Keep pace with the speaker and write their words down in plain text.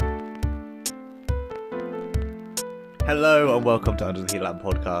Hello and welcome to Under the Heat Lamp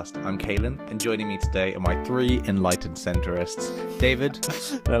podcast. I'm Kalen, and joining me today are my three enlightened centrists, David.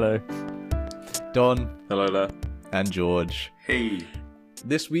 Hello. Don. Hello there. And George. Hey.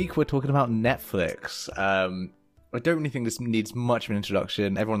 This week we're talking about Netflix. I don't really think this needs much of an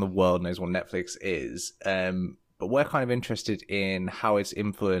introduction. Everyone in the world knows what Netflix is. But we're kind of interested in how it's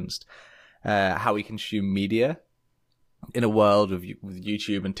influenced how we consume media in a world with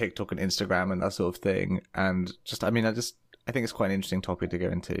YouTube and TikTok and Instagram and that sort of thing. And I think it's quite an interesting topic to go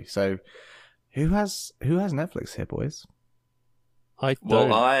into. So who has Netflix here, boys? I don't.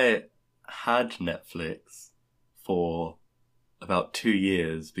 Well, I had Netflix for about 2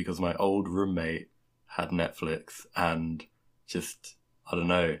 years because my old roommate had Netflix and just, I don't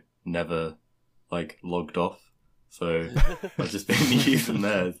know, never logged off. So I've just been using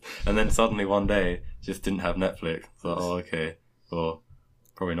theirs. And then suddenly one day just didn't have Netflix. So, okay, well,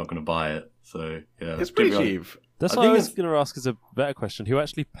 probably not going to buy it. So yeah. It's pretty cheap. That's what I was going to ask as a better question. Who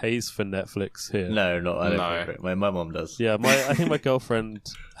actually pays for Netflix here? No, I don't pay for it. My mum does. Yeah, I think my girlfriend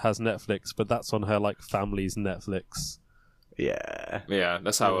has Netflix, but that's on her family's Netflix. Yeah,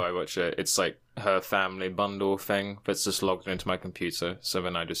 that's how I watch it. It's like her family bundle thing, but it's just logged into my computer, so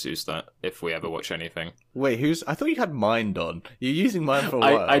then I just use that if we ever watch anything. Wait, I thought you had mine on. You're using mine for a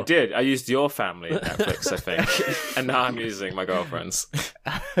while. I did. I used your family Netflix, I think. And now I'm using my girlfriend's.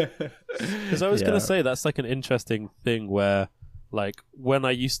 Because I was going to say, that's an interesting thing where, when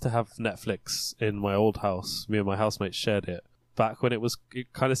I used to have Netflix in my old house, me and my housemates shared it. Back when it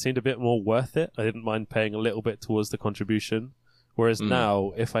kind of seemed a bit more worth it. I didn't mind paying a little bit towards the contribution. Whereas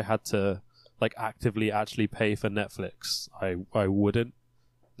now, if I had to actively actually pay for Netflix, I wouldn't.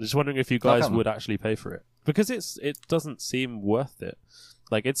 I'm just wondering if you guys would actually pay for it, because it doesn't seem worth it.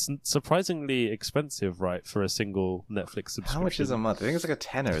 It's surprisingly expensive, right, for a single Netflix subscription. How much is a month? I think it's a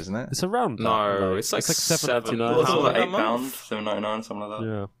tenner, isn't it? It's around that. No, it's like £7.99. £7 £8, £7.99, something like that.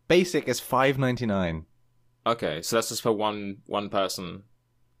 Yeah. Basic is $5.99. Okay, so that's just for one person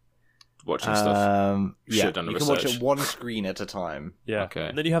watching stuff. Yeah, Should've done the you can research. watch it one screen at a time. Yeah. Okay.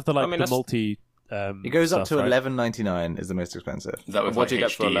 And then you have the that's- multi. It goes up to right? $11.99 is the most expensive. Is that with What do you get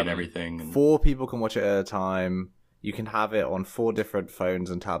HD for and 11? everything? And... 4 people can watch it at a time. You can have it on 4 different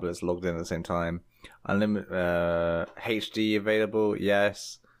phones and tablets logged in at the same time. Unlimited HD available,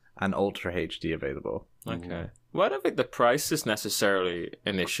 yes, and Ultra HD available. Okay. Well, I don't think the price is necessarily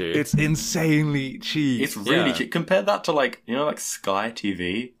an issue. It's insanely cheap. It's really Yeah. cheap. Compare that to Sky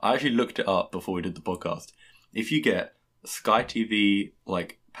TV. I actually looked it up before we did the podcast. If you get a Sky TV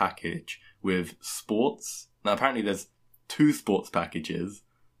package with sports, now apparently there's 2 sports packages,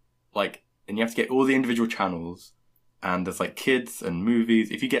 and you have to get all the individual channels, and there's kids and movies.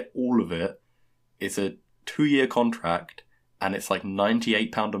 If you get all of it, it's a 2-year contract, and it's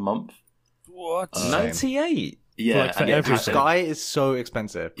 £98 a month. What? 98? Yeah, for and everything. Sky is so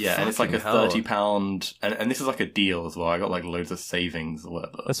expensive. Yeah, and it's a Fucking hell. £30, and this is a deal as well. I got loads of savings or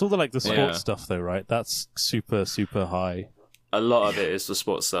whatever. That's all the sports Yeah. stuff, though, right? That's super, super high. A lot of it is the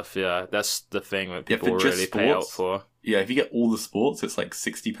sports stuff, yeah. That's the thing that people for just really pay out sports, for. Yeah, if you get all the sports, it's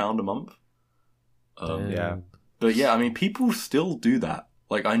 £60 a month. Yeah. But yeah, I mean, people still do that.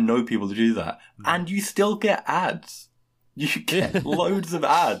 I know people who do that. And you still get ads. You get loads of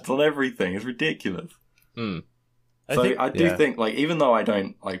ads on everything. It's ridiculous. Mm. I do think, even though I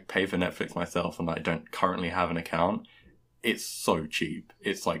don't, pay for Netflix myself and I don't currently have an account, it's so cheap.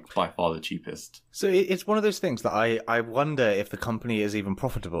 It's, by far the cheapest. So it's one of those things that I wonder if the company is even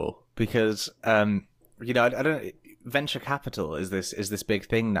profitable, because I don't. Venture capital is this big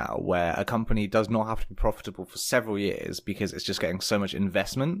thing now where a company does not have to be profitable for several years because it's just getting so much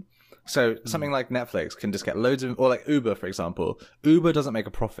investment. So something like Netflix can just get loads of, or Uber, for example. Uber doesn't make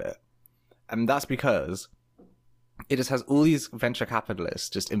a profit, and that's because it just has all these venture capitalists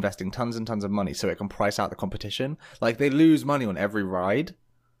just investing tons and tons of money so it can price out the competition. They lose money on every ride,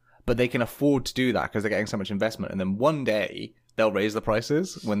 but they can afford to do that because they're getting so much investment. And then one day they'll raise the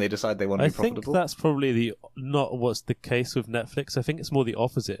prices when they decide they want to be profitable. I think that's probably not what's the case with Netflix. I think it's more the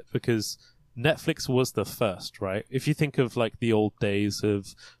opposite, because Netflix was the first, right? If you think of the old days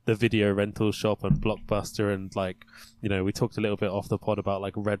of the video rental shop and Blockbuster, and we talked a little bit off the pod about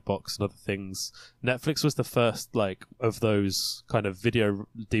Redbox and other things. Netflix was the first of those kind of video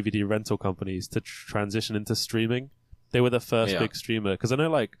DVD rental companies to transition into streaming. They were the first big streamer, because I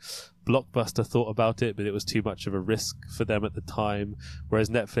know Blockbuster thought about it, but it was too much of a risk for them at the time. Whereas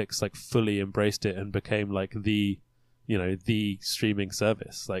Netflix fully embraced it and became the streaming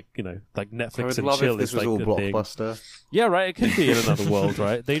service, Netflix and chill this is was all the thing. Blockbuster. Yeah, right. It could be in another world,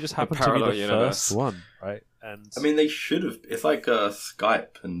 right? They just happen to be parallel the universe. first one, right? And I mean, they should have. It's like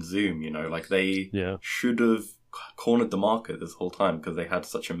Skype and Zoom, they Yeah. should have cornered the market this whole time because they had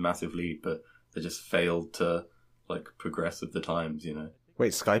such a massive lead, but they just failed to like progress with the times, you know.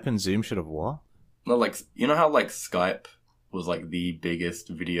 Wait, Skype and Zoom should have what? No, like, you know how like Skype was like the biggest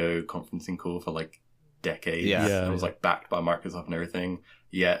video conferencing call for like decades? Yeah. Yeah, And it was yeah. like backed by Microsoft and everything.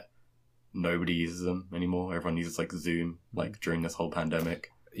 Yet nobody uses them anymore. Everyone uses like Zoom, like during this whole pandemic.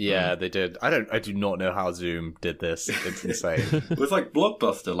 Yeah, they did. I do not know how Zoom did this. It's insane. It was like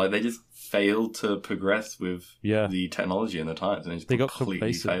Blockbuster. Like, they just failed to progress with Yeah. the technology and the times, and it just They got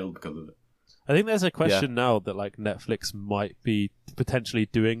completely complacent. failed because of it. I think there's a question now that like Netflix might be potentially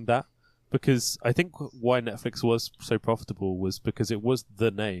doing that, because I think why Netflix was so profitable was because it was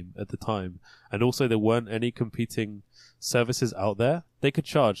the name at the time, and also there weren't any competing services out there. They could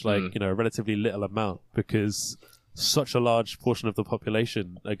charge like a relatively little amount because such a large portion of the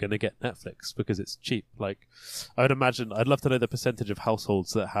population are going to get Netflix because it's cheap. Like, I would imagine, I'd love to know the percentage of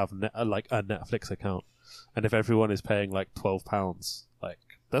households that have like a Netflix account, and if everyone is paying like £12, like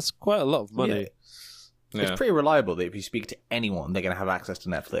that's quite a lot of money. Yeah. It's pretty reliable that if you speak to anyone, they're going to have access to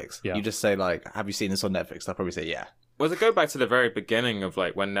Netflix. Yeah. You just say, like, have you seen this on Netflix? They'll probably say, yeah. Well, to go back to the very beginning of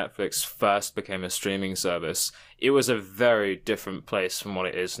like when Netflix first became a streaming service, it was a very different place from what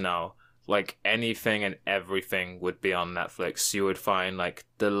it is now. Like, anything and everything would be on Netflix. You would find like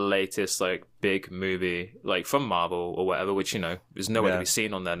the latest like big movie, like from Marvel or whatever, which, you know, is nowhere to be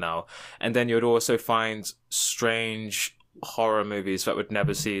seen on there now. And then you would also find strange horror movies that would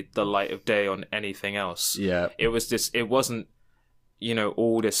never see the light of day on anything else. Yeah. It wasn't, you know,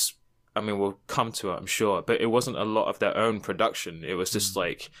 all this. I mean, we'll come to it, I'm sure, but it wasn't a lot of their own production. It was just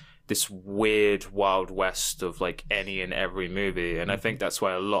like this weird Wild West of like any and every movie. And I think that's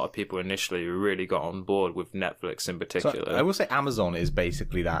why a lot of people initially really got on board with Netflix in So particular. I will say Amazon is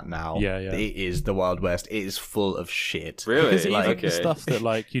basically that now. Yeah, yeah. It is the Wild West. It is full of shit. Really? Because even Okay. the stuff that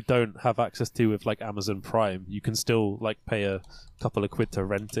like you don't have access to with like Amazon Prime, you can still like pay a couple of quid to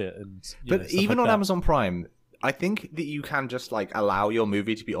rent it, and But stuff even like on that. Amazon Prime, I think that you can just like allow your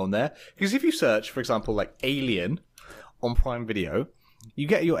movie to be on there. Because if you search, for example, like Alien on Prime Video, you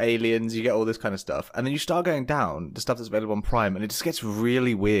get your aliens, you get all this kind of stuff, and then you start going down the stuff that's available on Prime, and it just gets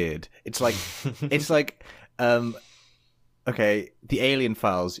really weird. It's like, okay, the Alien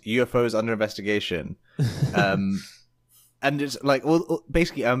Files, UFOs under investigation, and it's like, well,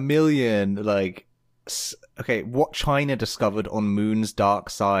 basically a million like. Okay, what China discovered on Moon's dark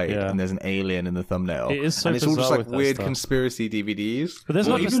side, Yeah. and there's an alien in the thumbnail. It is so and it's all just bizarre like with that weird stuff. conspiracy DVDs. But there's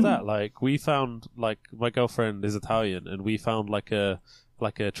Well, not just even- that. Like, we found, like, my girlfriend is Italian, and we found like a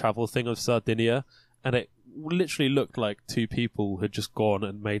travel thing of Sardinia, and it literally looked like two people had just gone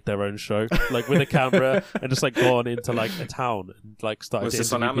and made their own show, like with a camera, and just like gone into like a town and like started Was to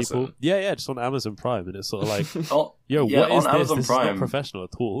this on interview people. Amazon? Yeah, just on Amazon Prime, and it's sort of like, Oh, yo, yeah, what is on this? Amazon This Prime. is not professional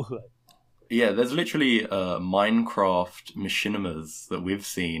at all. Like, yeah, there's literally Minecraft machinimas that we've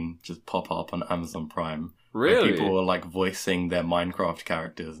seen just pop up on Amazon Prime. Where Really? people are like voicing their Minecraft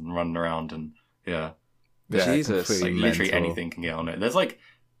characters and running around, and yeah, Jesus. like completely literally mental. anything can get on it. There's like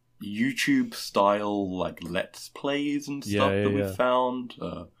YouTube style like let's plays and Yeah, stuff yeah, that yeah. we've found.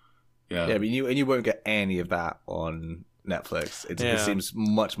 Yeah, but you won't get any of that on Netflix. It Yeah. seems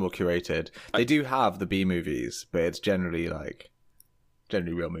much more curated. They do have the B movies, but it's generally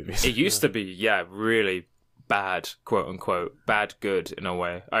real movies. It used to be, yeah, really bad, quote unquote, bad good in a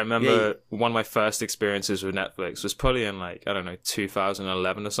way. I remember one of my first experiences with Netflix was probably in like, I don't know,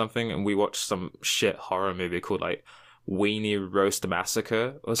 2011 or something, and we watched some shit horror movie called like Weenie Roast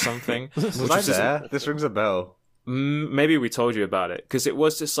Massacre or something. Was I there? This rings a bell. Maybe we told you about it, because it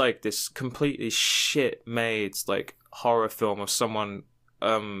was just like this completely shit made like horror film of someone.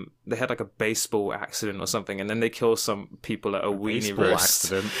 They had like a baseball accident or something, and then they kill some people at a weenie Baseball roast.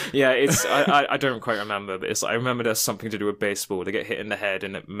 accident. Yeah, it's I don't quite remember, but it's I remember there's something to do with baseball. They get hit in the head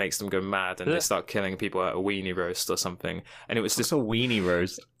and it makes them go mad, and they start killing people at a weenie roast or something. And it was It's just a weenie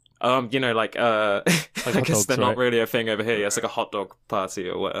roast. you know, like I hot guess dogs, they're right? not really a thing over here. Yeah, it's like a hot dog party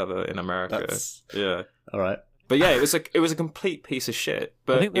or whatever in America. That's Yeah. all right. But yeah, it was a complete piece of shit. I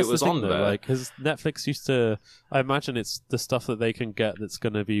But think that's it was the thing, on though, there. like, because Netflix used to. I imagine it's the stuff that they can get that's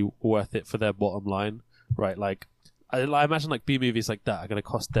going to be worth it for their bottom line, right? Like, I imagine like B movies like that are going to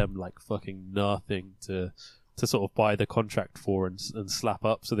cost them like fucking nothing to sort of buy the contract for and slap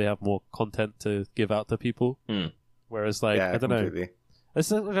up, so they have more content to give out to people. Whereas, like, Yeah, I don't know. completely. That's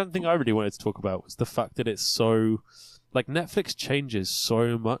the other thing I really wanted to talk about was the fact that it's so, like, Netflix changes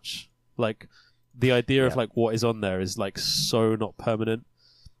so much. Like, the idea of Yeah. like what is on there is like so not permanent.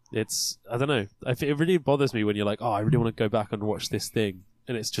 It's, I don't know. It really bothers me when you're like, oh, I really want to go back and watch this thing,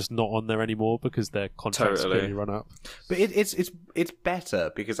 and it's just not on there anymore because their contracts Totally. clearly run up. But it's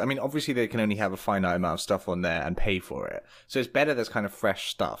better because I mean obviously they can only have a finite amount of stuff on there and pay for it, so it's better there's kind of fresh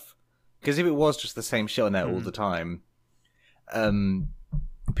stuff. Because if it was just the same shit on there all the time,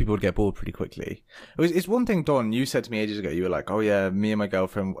 people would get bored pretty quickly. It's one thing, Don, you said to me ages ago. You were like, "Oh yeah, me and my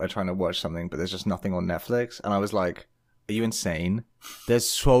girlfriend are trying to watch something, but there's just nothing on Netflix," and I was like, "Are you insane? There's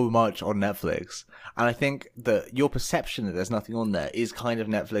so much on Netflix." And I think that your perception that there's nothing on there is kind of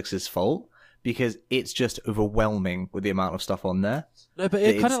Netflix's fault because it's just overwhelming with the amount of stuff on there. No, but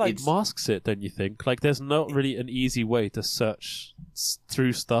it kind of like it's- masks it, don't you think? Like, there's not really an easy way to search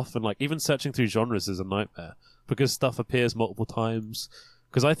through stuff, and like even searching through genres is a nightmare because stuff appears multiple times.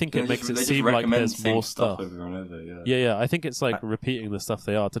 Because I think it makes it seem like there's more stuff. over and over, yeah. Yeah. I think it's like repeating the stuff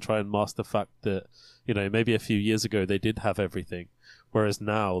they are to try and mask the fact that, you know, maybe a few years ago they did have everything, whereas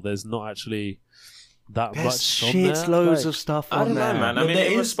now there's not actually that There's much on there. shitloads Like, of stuff I on don't there. know, man. I But mean, there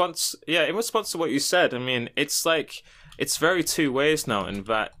in is- response to what you said, I mean, it's like it's very two ways now. In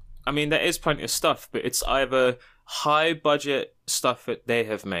that, I mean, there is plenty of stuff, but it's either high budget stuff that they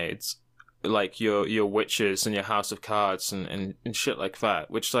have made, like your Witches and your House of Cards and shit like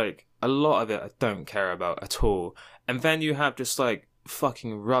that, which like a lot of it I don't care about at all. And then you have just like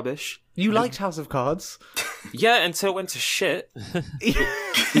fucking rubbish. You liked House of Cards? Yeah, until it went to shit.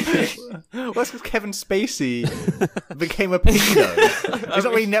 Well, that's because Kevin Spacey became a pedo. It's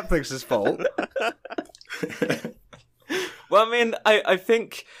not really Netflix's fault. Well, I mean, I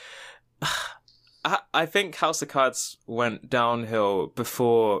think I think House of Cards went downhill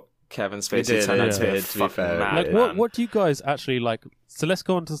before Kevin Spacey did, turned it into a did, to be fucking fair. madman. Like, what do you guys actually like? So let's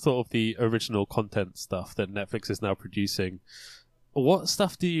go on to sort of the original content stuff that Netflix is now producing. What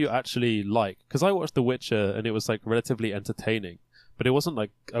stuff do you actually like? Because I watched The Witcher and it was like relatively entertaining, but it wasn't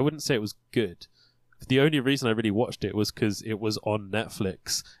like, I wouldn't say it was good. The only reason I really watched it was because it was on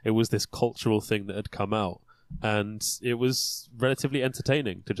Netflix. It was this cultural thing that had come out, and it was relatively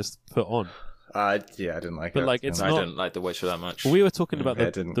entertaining to just put on. Yeah, I didn't like But, it. like, it's I not- didn't like The Witcher that much. We were talking about Yeah,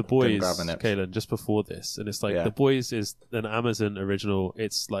 the didn't Boys, grab an episode. Kalen, just before this, and it's like Yeah. The Boys is an Amazon original.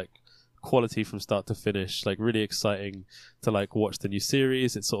 It's like quality from start to finish, like really exciting to like watch the new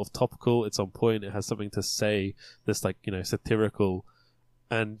series. It's sort of topical, it's on point, it has something to say that's like, you know, satirical.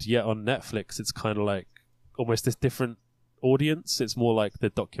 And yet on Netflix it's kind of like almost this different audience. It's more like the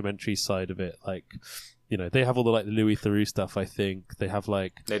documentary side of it. Like, you know, they have all the like Louis Theroux stuff. I think they have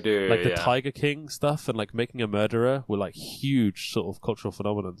like They do, like the yeah. Tiger King stuff and like Making a Murderer were like huge sort of cultural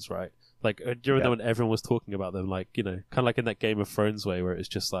phenomenons, right? Like during Yeah. when everyone was talking about them, like, you know, kind of like in that Game of Thrones way where it's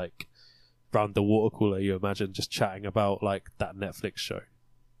just like round the water cooler, you imagine just chatting about like that Netflix show.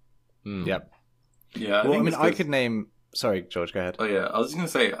 Mm. Yep. Yeah, Well, I mean, it's I 'cause- could name. Sorry, George, go ahead. Oh yeah, I was just gonna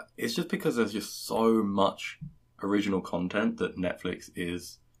say it's just because there's just so much original content that Netflix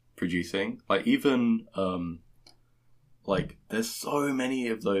is producing. Like even like there's so many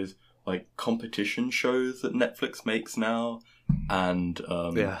of those like competition shows that Netflix makes now, and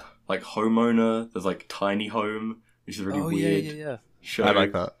Yeah. like Homeowner. There's like Tiny Home, which is a really weird yeah. show. I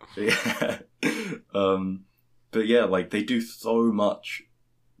like that. Yeah. But yeah, like they do so much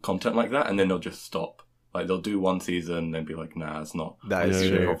content like that, and then they'll just stop. Like they'll do one season and be like, "Nah, it's not. That is it's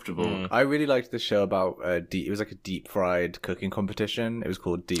too true. profitable." Mm. I really liked the show about it was like a deep fried cooking competition. It was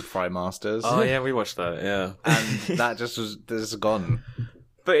called Deep Fry Masters. Oh yeah, we watched that. Yeah, And that just was gone.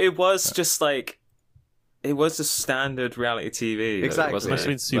 but it was just like it was just standard reality TV. Exactly. wasn't Must have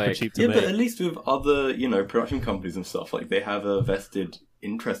been it? super Like, cheap to Yeah, make. but at least with other, production companies and stuff, like they have a vested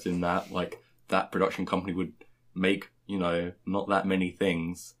interest in that. Like that production company would make, not that many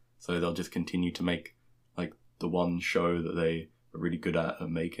things, so they'll just continue to make like the one show that they are really good at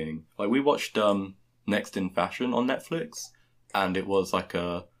making. Like we watched Next in Fashion on Netflix, and it was like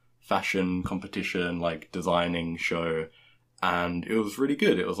a fashion competition, like designing show, and it was really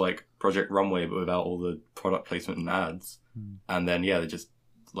good. It was like Project Runway, but without all the product placement and ads. And then they just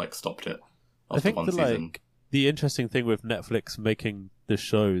like stopped it I after think one the season. like the interesting thing with Netflix making the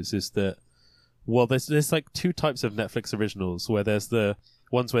shows is that, well, there's like two types of Netflix originals, where there's the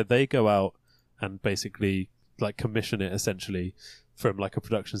ones where they go out and basically like commission it essentially from like a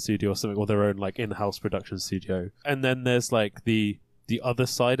production studio or something, or their own like in-house production studio, and then there's like the other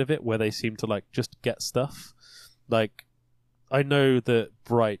side of it where they seem to like just get stuff. Like I know that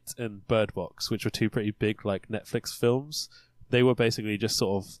Bright and Bird Box, which were two pretty big like Netflix films, they were basically just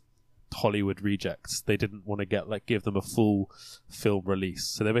sort of Hollywood rejects. They didn't want to give them a full film release,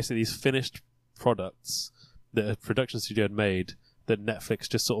 so they're basically these finished products that a production studio had made that Netflix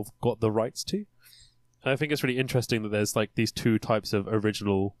just sort of got the rights to. And I think it's really interesting that there's like these two types of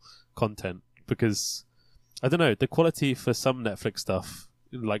original content, because I don't know, the quality for some Netflix stuff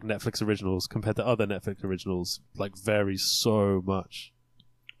like Netflix originals compared to other Netflix originals like varies so much.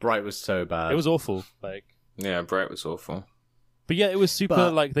 Bright was so bad. It was awful. Like, Yeah, Bright was awful. but yeah, it was super.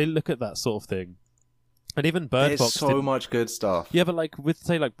 But- like they look at that sort of thing, and even Bird There's Box. so didn't- much good stuff. Yeah, but like with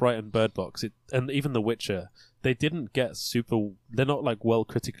say like Bright and Bird Box, and even The Witcher, they didn't get super. They're not like well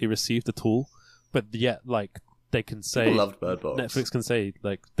critically received at all, but yet like they can say People loved Bird Box. Netflix can say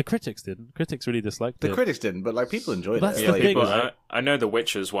like the critics didn't. Critics really disliked The it. critics didn't, but like people enjoyed That's it. the Like, thing, People, right? I know The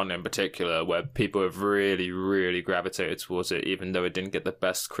Witcher's one in particular where people have really, really gravitated towards it, even though it didn't get the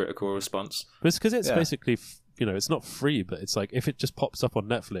best critical response. But it's because it's Yeah. basically it's not free, but it's like if it just pops up on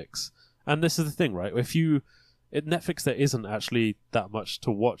Netflix, and this is the thing, right? If you at Netflix, there isn't actually that much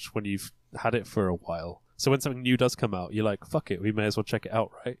to watch when you've had it for a while. So when something new does come out, you're like, "Fuck it, we may as well check it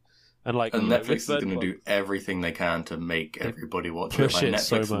out," right? And like, And like, Netflix with is Bird going to Box- do everything they can to make everybody watch it. push Like it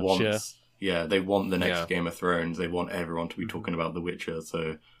so Netflix much, wants, they want the next Yeah. Game of Thrones. They want everyone to be talking about The Witcher.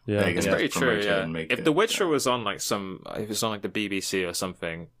 So Yeah, they're It's gonna pretty promote true, it yeah. and make If it, The Witcher was on like if it was on like the BBC or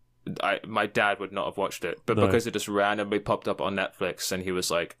something, my dad would not have watched it. But No. because it just randomly popped up on Netflix and he was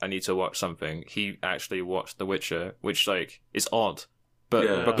like, I need to watch something, he actually watched The Witcher, which like is odd. But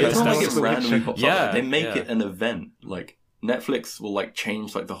yeah, because it's not like that's it randomly pops up. Yeah, They make yeah. it an event. Like Netflix will like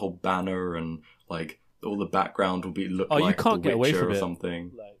change like the whole banner and like all the background will be look Oh, you like can't The get away Witcher from or it.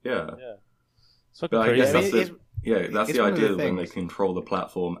 something. like, Yeah. it's fucking But I guess crazy. that's It- that's it's the one of the idea when they things. control the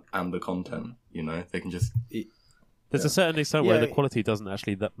platform and the content. You know, they can just There's Yeah. a certain extent where Yeah. the quality doesn't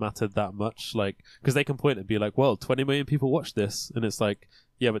actually matter that much, like because they can point and be like, "Well, 20 million people watched this," and it's like,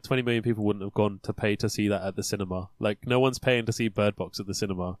 yeah, but 20 million people wouldn't have gone to pay to see that at the cinema. Like, no one's paying to see Bird Box at the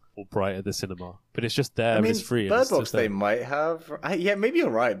cinema or Bright at the cinema, but it's just there. I mean, it's free. and Bird it's Box just there. they might have. Yeah, maybe you're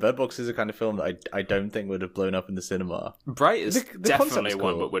right. Bird Box is a kind of film that I don't think would have blown up in the cinema. Bright is The definitely concept's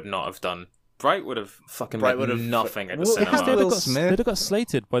one cool. but would not have done. Bright would have fucking Bright made would have- nothing at the Well, it has cinema. to They'd Will have got, Smith. they'd have got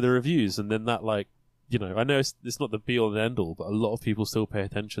slated by the reviews, and then that like. I know it's not the be all and end all, but a lot of people still pay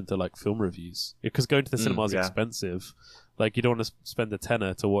attention to like film reviews because going to the cinema is yeah. expensive. Like, you don't want to spend a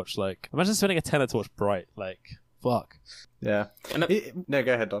tenner to watch like. Imagine spending a tenner to watch Bright. Like, fuck. Yeah. And No,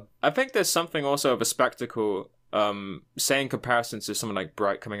 go ahead, Don. I think there's something also of a spectacle, say in comparison to something like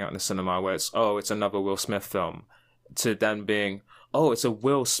Bright coming out in the cinema, where it's another Will Smith film, to then being it's a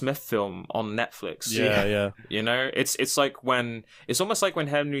Will Smith film on Netflix. Yeah. You know, it's almost like when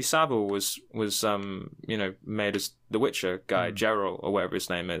Henry Cavill was made as the Witcher guy, Geralt or whatever his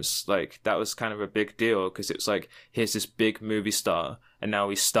name is. Like, that was kind of a big deal because it's like, here's this big movie star and now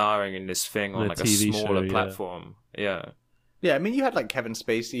he's starring in this thing on a like a TV smaller show, yeah. platform. Yeah. Yeah, I mean, you had like Kevin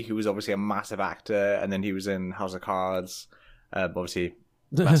Spacey, who was obviously a massive actor, and then he was in House of Cards. Obviously,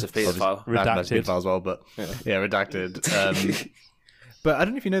 Massive paedophile. That's Redacted. pedophile as well, but yeah, redacted. But I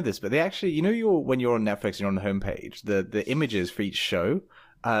don't know if you know this, but they actually, when you're on Netflix and you're on the homepage, the images for each show,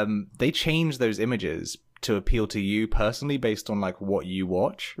 they change those images to appeal to you personally based on like what you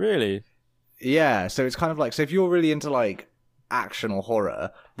watch. Really? Yeah, so it's kind of like, so if you're really into like action or horror,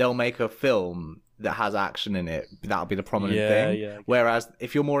 they'll make a film that has action in it. That'll be the prominent thing. Yeah. Whereas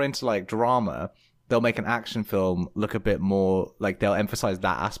if you're more into like drama, they'll make an action film look a bit more like they'll emphasize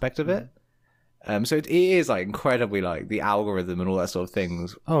that aspect of it. So it is like incredibly like the algorithm and all that sort of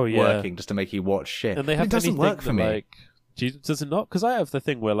things Oh, yeah. working just to make you watch shit. And they But have it doesn't anything work for that, me. like, does it not? Because I have the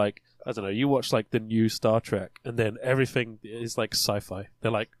thing where like, I don't know, you watch like the new Star Trek and then everything is like sci-fi.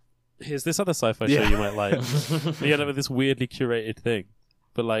 They're like, here's this other sci-fi show Yeah. you might like. You know, with this weirdly curated thing.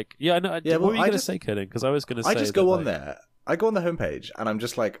 But like, yeah, I know. Yeah, what well, were you I going to just- say, Kenan? Because I was going to say I just that, go on like, there. I go on the homepage and I'm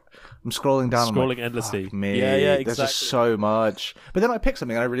just like, I'm scrolling down. I'm Scrolling like, endlessly. "Fuck me. Yeah, There's exactly. just so much. But then I pick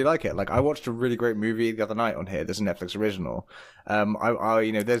something and I really like it. Like I watched a really great movie the other night on here. There's a Netflix original.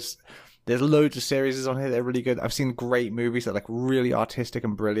 There's loads of series on here that are really good. I've seen great movies that are like really artistic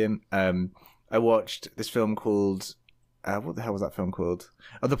and brilliant. I watched this film called what the hell was that film called?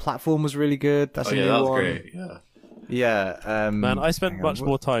 Oh, The Platform was really good. That's oh a yeah, new that was one. great. Yeah. Yeah. Man, I spent hang on, much what-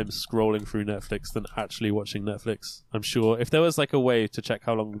 more time scrolling through Netflix than actually watching Netflix. I'm sure if there was like a way to check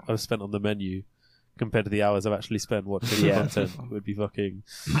how long I've spent on the menu compared to the hours I've actually spent watching Yeah. content, it would be fucking.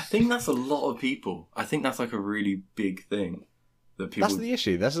 I think that's a lot of people. I think that's like a really big thing that people. That's the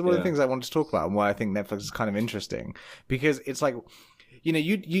issue. This is one of the Yeah. things I wanted to talk about and why I think Netflix is kind of interesting because it's like,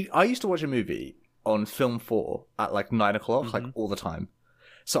 I used to watch a movie on Film 4 at like 9 o'clock, like all the time.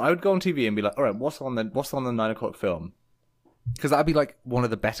 So I would go on TV and be like, all right, what's on the 9 o'clock film? Because that'd be like one of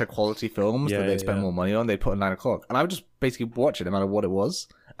the better quality films Yeah, that they'd yeah, spend yeah. more money on. They'd put at 9 o'clock, and I would just basically watch it no matter what it was,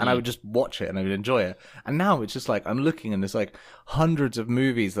 and I would just watch it and I would enjoy it. And now it's just like I'm looking and there's like hundreds of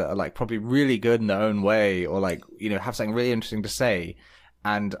movies that are like probably really good in their own way, or like have something really interesting to say,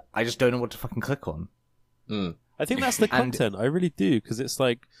 and I just don't know what to fucking click on. I I think that's the And- content. I really do, because it's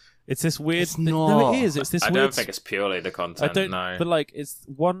like it's this weird. It's No, not. it is. It's this I weird. don't think it's purely the I content. don't. No. But like, it's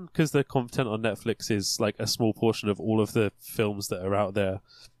one because the content on Netflix is like a small portion of all of the films that are out there.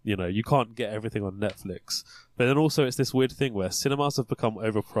 You know, you can't get everything on Netflix. But then also, it's this weird thing where cinemas have become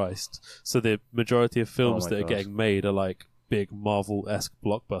overpriced. So the majority of films Oh my that are God. getting made are like big Marvel-esque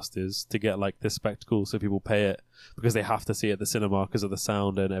blockbusters to get like this spectacle, so people pay it because they have to see it at the cinema because of the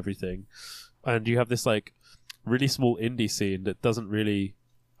sound and everything. And you have this like really small indie scene that doesn't really,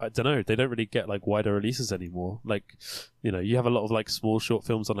 I don't know, they don't really get like wider releases anymore. Like, you know, you have a lot of like small short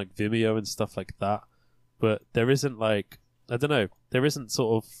films on like Vimeo and stuff like that, but there isn't like, I don't know, there isn't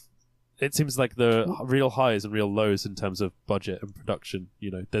sort of, it seems like the real highs and real lows in terms of budget and production. You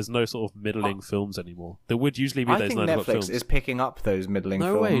know, there's no sort of middling films anymore. There would usually be I those think 9 o'clock Netflix films. is picking up those middling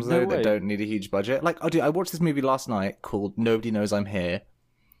No way, films no though, way. that don't need a huge budget. Like, I watched this movie last night called Nobody Knows I'm Here.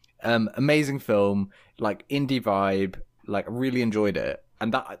 Amazing film, like indie vibe, like really enjoyed it.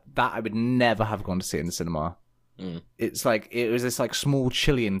 And that I would never have gone to see in the cinema. It's like it was this like small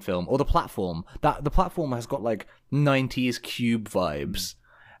Chilean film, or The Platform. That the Platform has got like 90s Cube vibes,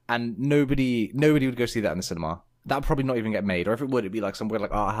 and nobody would go see that in the cinema. That would probably not even get made, or if it would, it'd be like some weird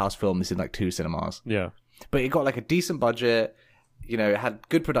like art house film that's in like 2 cinemas. Yeah. But it got like a decent budget. You know, it had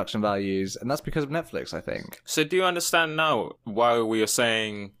good production values, and that's because of Netflix, I think. So do you understand now why we were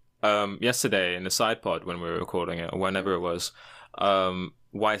saying yesterday in the side pod when we were recording it, or whenever it was,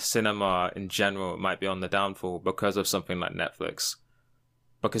 why cinema in general might be on the downfall because of something like Netflix?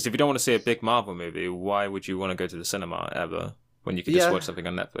 Because if you don't want to see a big Marvel movie, why would you want to go to the cinema ever when you could just Yeah. watch something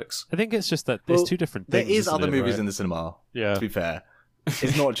on Netflix? I think it's just that there's Well, 2 different There things. is isn't other it, movies right? in the cinema. Yeah. To be fair,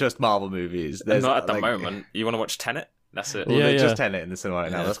 it's not just Marvel movies. There's Not at the like, moment. You want to watch Tenet? That's it. Well, Yeah, they yeah. just Tenet in the cinema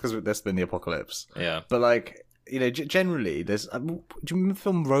right now. Yeah. That's because there's been the apocalypse. Yeah. But like, you know, generally, there's. Do you remember the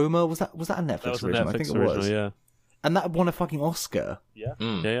film Roma? Was that a Netflix That was a original? I Netflix think it original, was. yeah. And that won a fucking Oscar. Yeah.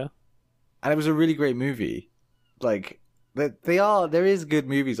 Mm. Yeah, yeah. And it was a really great movie. Like, there is good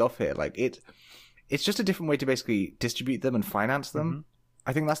movies off here. Like it's just a different way to basically distribute them and finance them. Mm-hmm.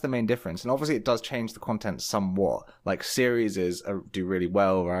 I think that's the main difference. And obviously, it does change the content somewhat. Like series do really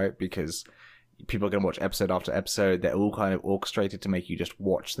well, right? Because people are going to watch episode after episode. They're all kind of orchestrated to make you just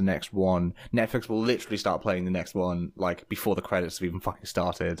watch the next one. Netflix will literally start playing the next one like before the credits have even fucking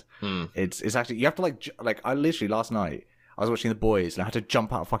started. It's actually, you have to like I literally last night I was watching The Boys and I had to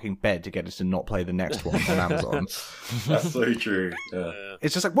jump out of fucking bed to get it to not play the next one on Amazon. That's so true. Yeah.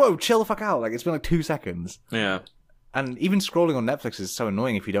 It's just like, whoa, chill the fuck out. Like it's been like 2 seconds. Yeah. And even scrolling on Netflix is so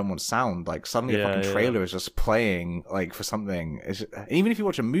annoying if you don't want sound. Like suddenly a Yeah, fucking yeah. trailer is just playing like for something. Even if you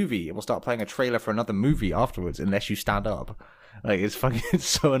watch a movie, it will start playing a trailer for another movie afterwards unless you stand up. Like it's fucking it's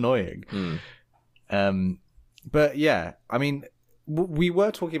so annoying. But yeah, I mean, we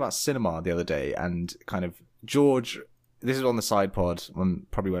were talking about cinema the other day, and kind of George. This is on the side pod.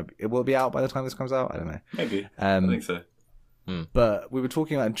 Probably won't. It will be out by the time this comes out. I don't know. Maybe. I think so. But we were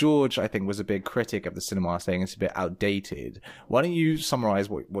talking about George, I think, was a big critic of the cinema, saying it's a bit outdated. Why don't you summarize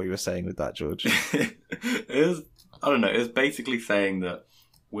what you were saying with that, George? It was, I don't know, it was basically saying that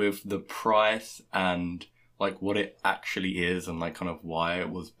with the price and like what it actually is and like kind of why it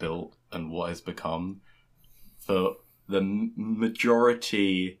was built and what it's become, for the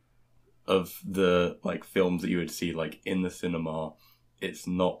majority of the like films that you would see like in the cinema, it's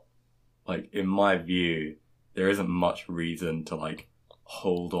not like, in my view, there isn't much reason to like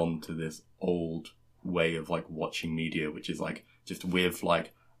hold on to this old way of like watching media, which is like just with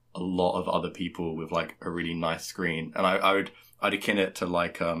like a lot of other people with like a really nice screen. And I'd akin it to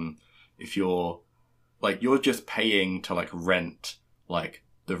like if you're just paying to like rent like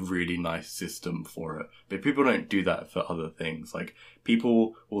the really nice system for it, but people don't do that for other things. Like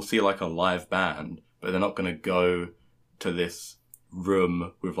people will see like a live band, but they're not going to go to this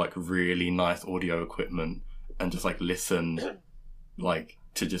room with like really nice audio equipment and just like listen like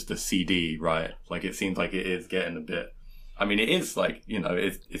to just a CD, right? Like it seems like it is getting a bit, I mean, it is like, you know,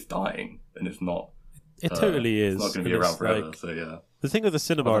 it's dying and it's not. It totally is. It's not going to be And around it's forever. like- So yeah. The thing with the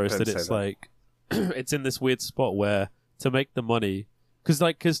cinema Well, is don't that say it's that. like it's in this weird spot where to make the money,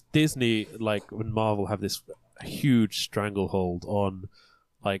 because Disney, like when Marvel have this huge stranglehold on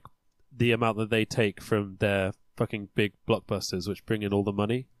like the amount that they take from their fucking big blockbusters, which bring in all the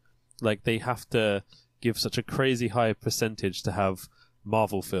money. Like they have to give such a crazy high percentage to have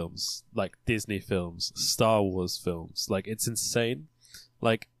Marvel films, like Disney films, Star Wars films. Like it's insane.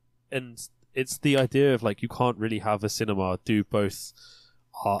 Like, and it's the idea of like you can't really have a cinema do both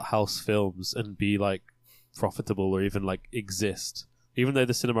art house films and be like profitable or even like exist, even though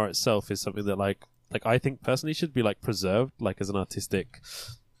the cinema itself is something that like I think personally should be like preserved like as an artistic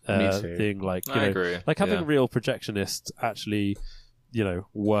Me too. thing. Like, you I know, agree. like having Yeah. real projectionists actually, you know,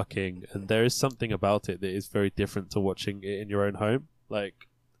 working, and there is something about it that is very different to watching it in your own home. Like,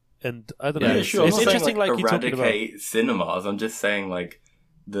 and I don't know. Yeah, It's, sure. I'm it's not interesting, saying, like you're talking about. eradicate cinemas. I'm just saying, like,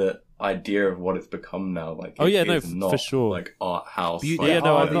 the idea of what it's become now. Like, Oh, it yeah, no, is not for sure. like art house. Beauty- like, Yeah,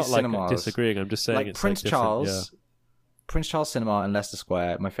 no, are I'm not these like cinemas. disagreeing. I'm just saying Like it's Prince like, different, Charles, Prince Charles Cinema in Leicester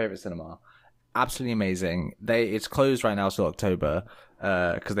Square, my favorite cinema. Absolutely amazing. It's closed right now till October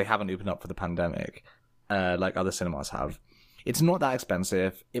because they haven't opened up for the pandemic like other cinemas have. It's not that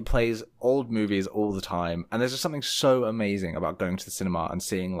expensive. It plays old movies all the time, and there's just something so amazing about going to the cinema and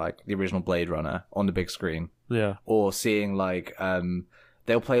seeing like the original Blade Runner on the big screen, Yeah. or seeing like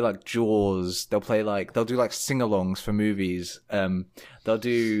they'll play like Jaws. They'll do like sing-alongs for movies.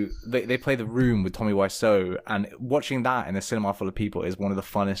 They play The Room with Tommy Wiseau, and watching that in a cinema full of people is one of the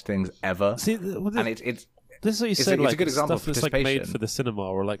funnest things ever. See, And it's this is what you it's said, a like good example stuff of that's like made participation. for the cinema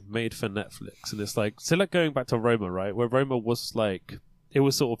or like made for Netflix, and it's like, so like going back to Roma, right? Where Roma was like, it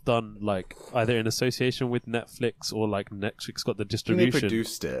was sort of done like either in association with Netflix or like Netflix got the I think distribution. they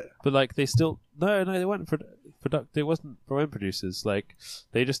produced it. But like they still no, they weren't product. It wasn't for own producers. Like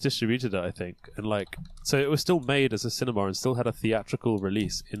they just distributed it, I think, and like so it was still made as a cinema and still had a theatrical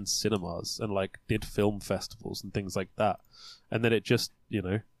release in cinemas and like did film festivals and things like that. And then it just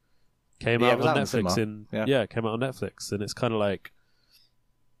came Yeah, it out was on out in Netflix. cinema. It came out on Netflix, and it's kind of like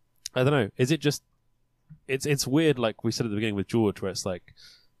I don't know. Is it just it's weird, like we said at the beginning with George, where it's like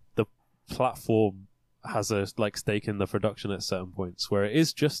the platform has a like stake in the production at certain points, where it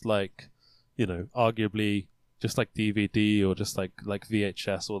is just like arguably just like DVD or just like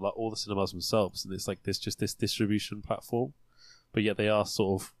VHS or like all the cinemas themselves, and it's like this distribution platform, but yet they are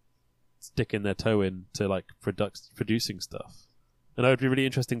sort of sticking their toe in to like producing stuff. And it would be really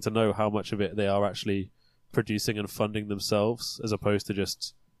interesting to know how much of it they are actually producing and funding themselves, as opposed to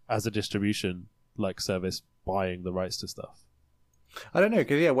just as a distribution like service buying the rights to stuff. I don't know,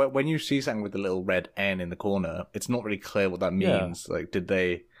 because when you see something with the little red N in the corner, it's not really clear what that means. Yeah. Like, did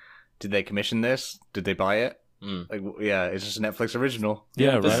they commission this? Did they buy it? Like, yeah, it's just a Netflix original.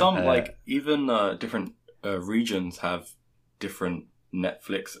 Yeah, There's right. some like even different regions have different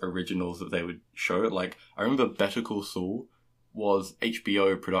Netflix originals that they would show. Like I remember Better Call Saul was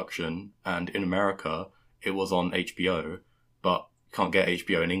HBO production, and in America it was on HBO, but you can't get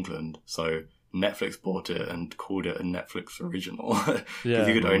HBO in England, so Netflix bought it and called it a Netflix original because Yeah.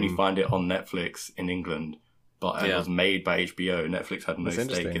 you could only find it on Netflix in England, but it Yeah. was made by HBO. Netflix had no That's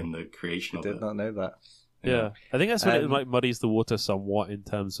stake interesting. in the creation I of did it. not know that. Yeah, I think that's when it Um, like muddies the water somewhat in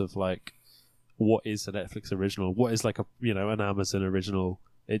terms of like what is a Netflix original, what is like a an Amazon original.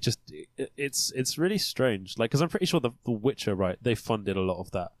 It's really strange. Like, because I'm pretty sure the Witcher, right? They funded a lot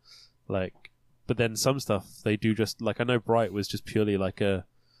of that. Like, but then some stuff they do just like I know Bright was just purely like a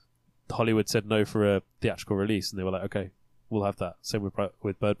Hollywood said no for a theatrical release, and they were like, okay, we'll have that. Same with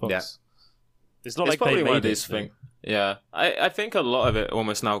Bird Box. Yeah. It's not It's like probably they one of made these it. things. Yeah, I think a lot of it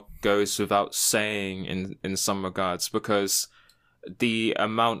almost now goes without saying in some regards, because the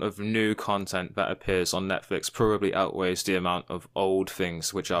amount of new content that appears on Netflix probably outweighs the amount of old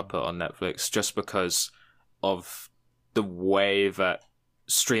things which are put on Netflix, just because of the way that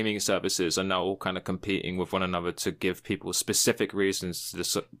streaming services are now all kind of competing with one another to give people specific reasons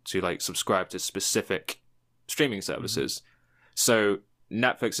to like subscribe to specific streaming services. So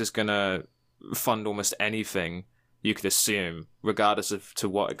Netflix is gonna fund almost anything you could assume, regardless of to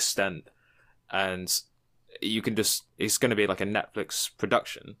what extent, and you can just it's going to be like a Netflix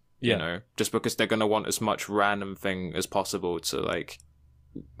production, just because they're going to want as much random thing as possible to like,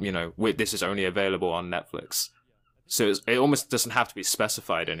 this is only available on Netflix, so it almost doesn't have to be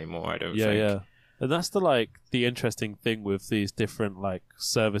specified anymore. I don't think. Yeah. And that's the interesting thing with these different like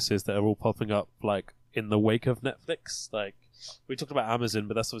services that are all popping up like in the wake of Netflix. Like we talked about Amazon,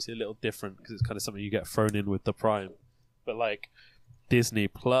 but that's obviously a little different because it's kind of something you get thrown in with the Prime. But like Disney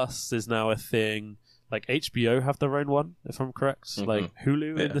Plus is now a thing. Like HBO have their own one, if I'm correct. Mhm. Like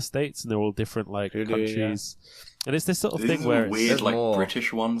Hulu in Yeah. the States, and they're all different like Hulu, countries. And it's this sort of These thing are where weird, There's like more.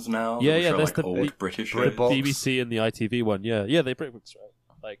 British ones now. Yeah, which yeah, are, there's like the old British Brit shows. Box. BBC and the ITV one. Yeah, the BritBox,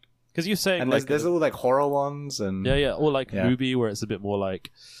 right? Like because you're saying And like there's all like horror ones and Yeah, or like Yeah. Mubi, where it's a bit more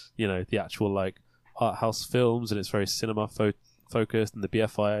like, the actual like art house films, and it's very cinema focused. And the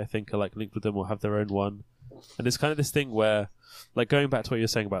BFI, I think, are like linked with them or have their own one. And it's kind of this thing where, like, going back to what you're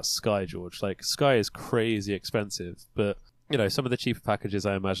saying about Sky, George, like Sky is crazy expensive, but some of the cheaper packages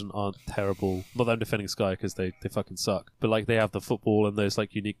I imagine aren't terrible. Not that I'm defending Sky because they fucking suck, but like they have the football and those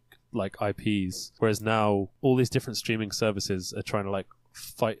like unique like IPs. Whereas now all these different streaming services are trying to like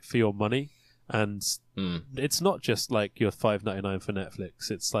fight for your money. And it's not just like your $5.99 for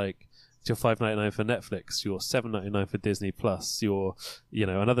Netflix. It's like it's your $5.99 for Netflix, your $7.99 for Disney Plus, your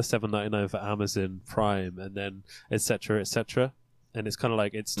another $7.99 for Amazon Prime, and then etc. etc. And it's kind of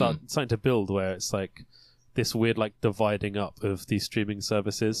like it's starting to build where it's like this weird like dividing up of these streaming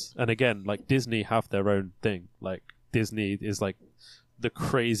services. And again, like Disney have their own thing. Like Disney is like the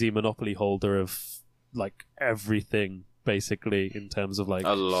crazy monopoly holder of like everything basically in terms of like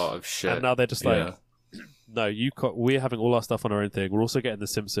a lot of shit. And now they're just like, no, we're having all our stuff on our own thing. We're also getting The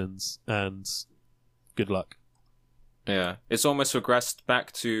Simpsons, and good luck. Yeah, it's almost regressed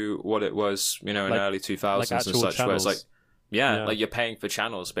back to what it was, in the early 2000s and such, channels. where it's like, like you're paying for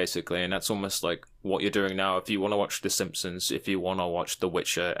channels basically, and that's almost like what you're doing now. If you want to watch The Simpsons, if you want to watch The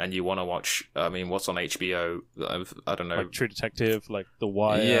Witcher, and you want to watch, what's on HBO? I don't know, like True Detective, like The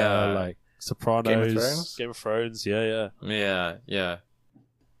Wire, like Sopranos, Game of Thrones, yeah.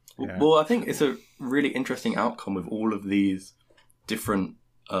 Well, I think it's a really interesting outcome with all of these different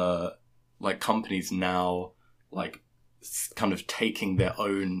like companies now, like kind of taking their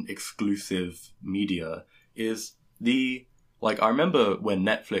own exclusive media. Is the I remember when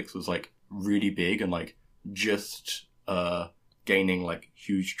Netflix was like really big and like just gaining like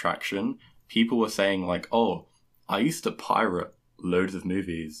huge traction. People were saying like, "Oh, I used to pirate loads of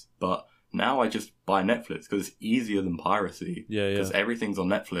movies, but now I just buy Netflix because it's easier than piracy. Because everything's on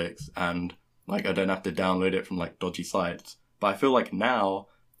Netflix and like I don't have to download it from like dodgy sites." But I feel like now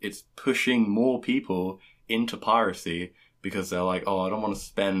it's pushing more people into piracy because they're like, "Oh, I don't want to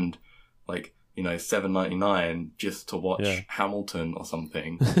spend like $7.99 just to watch Hamilton or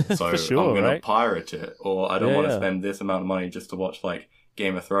something, so I'm gonna pirate it." Or I don't want to spend this amount of money just to watch like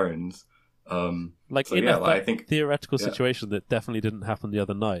Game of Thrones. I think theoretical situation that definitely didn't happen the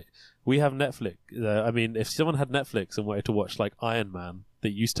other night. We have Netflix. If someone had Netflix and wanted to watch like Iron Man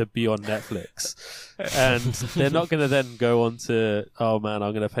that used to be on Netflix, and they're not going to then go on to, oh man,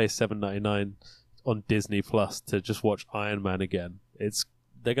 I'm going to pay $7.99 on Disney Plus to just watch Iron Man again.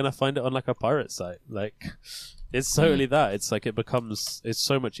 They're going to find it on like a pirate site. Like it's totally that. It's like it's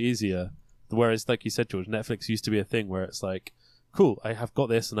so much easier. Whereas, like you said, George, Netflix used to be a thing where it's like, cool, I have got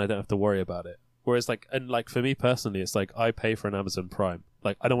this and I don't have to worry about it. Whereas for me personally, it's like I pay for an Amazon Prime.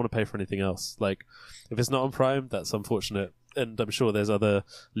 Like I don't want to pay for anything else. Like if it's not on Prime, that's unfortunate. And I'm sure there's other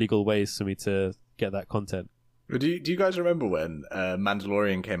legal ways for me to get that content. Do you guys remember when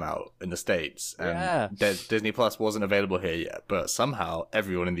Mandalorian came out in the States and Disney Plus wasn't available here yet, but somehow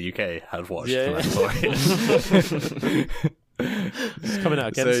everyone in the UK had watched The Mandalorian? It's coming out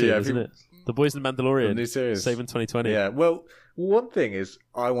again soon, isn't it? The Boys in the Mandalorian, the new series. Saving 2020. Yeah, well, one thing is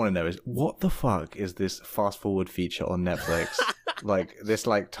I want to know is what the fuck is this fast forward feature on Netflix? Like this,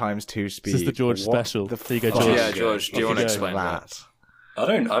 like ×2 speed. This is the George special. There you go, George. Yeah, George. Do you want to explain that?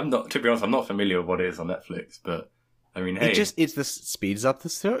 I'm not. To be honest, I'm not familiar with what it is on Netflix. But I mean, hey, it's the speeds up the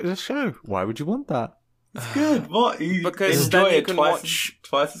show. Why would you want that? It's good. What? Because enjoy then you it can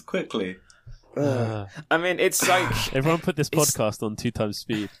twice as quickly. I mean, it's like everyone put this podcast on 2x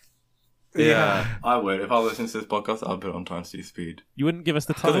speed. Yeah, I would. If I listened to this podcast, I'd put it on ×2 speed. You wouldn't give us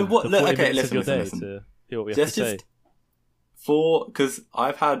the time. Listen. To hear what we have to say. Because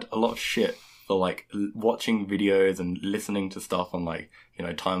I've had a lot of shit for like watching videos and listening to stuff on like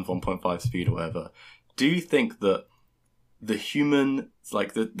times 1.5 speed or whatever. Do you think that the human,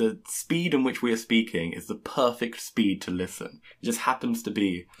 like the speed in which we are speaking is the perfect speed to listen? It just happens to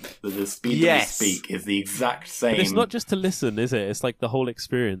be that the speed that we speak is the exact same. But it's not just to listen, is it? It's like the whole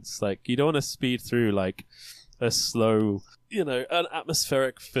experience. Like you don't want to speed through like a slow, an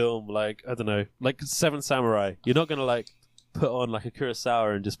atmospheric film, like, I don't know, like Seven Samurai. You're not going to like put on like a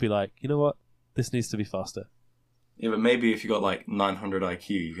Kurosawa and just be like, you know what? This needs to be faster. Yeah, but maybe if you got like 900 IQ,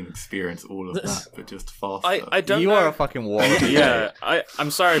 you can experience all of that, but just faster. I don't know. You are a fucking warrior. Yeah, I'm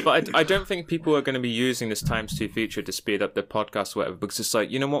sorry, but I don't think people are going to be using this ×2 feature to speed up their podcast or whatever, because it's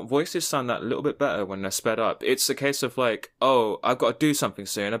like, you know what, voices sound that little bit better when they're sped up. It's a case of like, oh, I've got to do something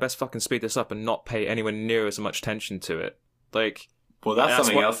soon, I best fucking speed this up and not pay anywhere near as much attention to it. Like, well, that's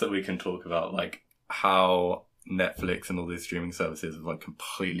something else that we can talk about, like how Netflix and all these streaming services have like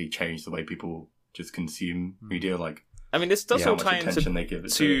completely changed the way people just consume media. Like, I mean, this does all tie into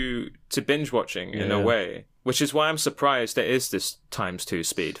to binge watching in a way, which is why I'm surprised there is this ×2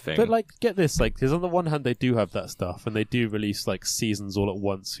 speed thing. But like, get this, like, because on the one hand they do have that stuff, and they do release like seasons all at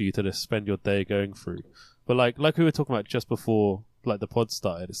once for you to just spend your day going through. But like we were talking about just before like the pod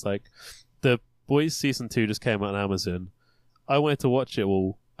started, it's like The Boys season 2 just came out on Amazon. I wanted to watch it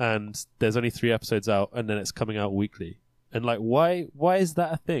all, and there's only 3 episodes out, and then it's coming out weekly. And like, why is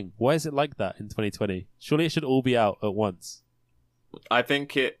that a thing? Why is it like that in 2020? Surely it should all be out at once. I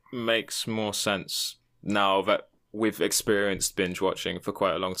think it makes more sense now that we've experienced binge watching for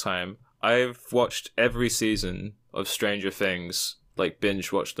quite a long time. I've watched every season of Stranger Things, like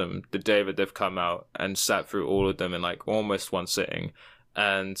binge watched them the day that they've come out and sat through all of them in like almost one sitting.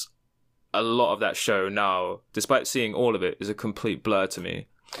 And a lot of that show now, despite seeing all of it, is a complete blur to me.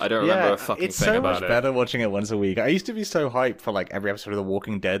 I don't remember a fucking it's thing so about much it. better watching it once a week. I used to be so hyped for like every episode of The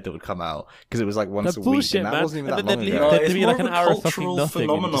Walking Dead that would come out because it was like once That's a bullshit, week, and that man. wasn't even And that then long they'd ago. leave- there'd it's be more like of an a hour of fucking cultural nothing and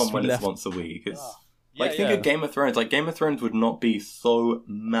phenomenon just when left. it's once a week. It's Yeah, like think yeah. of Game of Thrones. Like Game of Thrones would not be so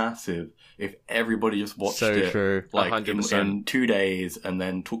massive if everybody just watched So it true. like 100%. in 2 days and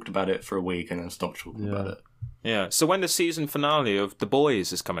then talked about it for a week and then stopped talking about it. Yeah, so when the season finale of The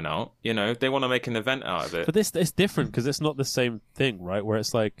Boys is coming out, you know, they want to make an event out of it. But this it's different because it's not the same thing, right? Where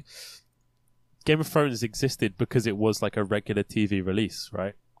it's like Game of Thrones existed because it was like a regular TV release,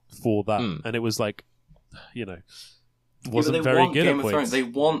 right? For that, and it was like, you know, wasn't but they very want good Game at of Thrones. points. They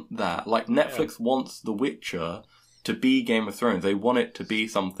want that. Like Netflix wants The Witcher to be Game of Thrones. They want it to be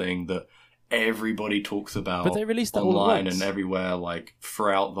something that everybody talks about But they released that all at online once. and everywhere, like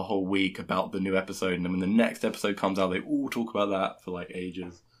throughout the whole week about the new episode. And then when the next episode comes out, they all talk about that for like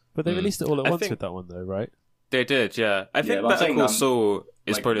ages. But they released it all at I once think- with that one, though, right? They did, yeah. I think but I'm Better saying Call that, Saul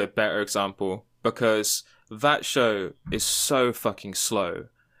is like, probably the- a better example because that show is so fucking slow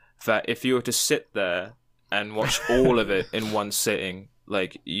that if you were to sit there and watch all of it in one sitting,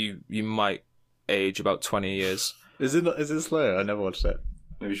 like you might age about 20 years. Is it slow? I never watched it.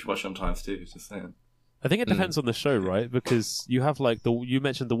 Maybe you should watch it on times too. Just saying. I think it depends on the show, right? Because you have like you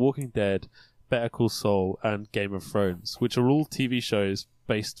mentioned The Walking Dead, Better Call Saul, and Game of Thrones, which are all TV shows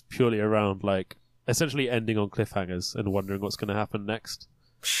based purely around like essentially ending on cliffhangers and wondering what's going to happen next.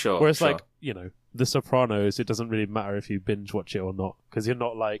 Sure. Whereas sure. like, you know, The Sopranos, it doesn't really matter if you binge watch it or not because you're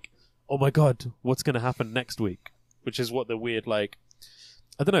not like, oh my god, what's going to happen next week? Which is what the weird like.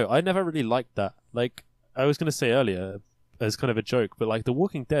 I don't know. I never really liked that. Like I was going to say earlier, as kind of a joke, but like The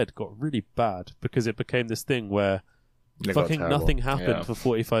Walking Dead got really bad because it became this thing where It got fucking terrible. nothing happened Yeah. for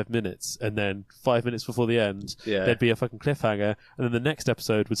 45 minutes, and then 5 minutes before the end, Yeah. there'd be a fucking cliffhanger, and then the next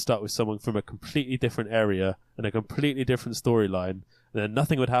episode would start with someone from a completely different area and a completely different storyline, and then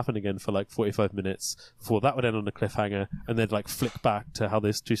nothing would happen again for like 45 minutes before that would end on a cliffhanger, and then like flick back to how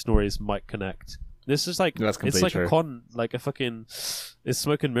those two stories might connect. This is like That's it's completely like true. a con, like a fucking it's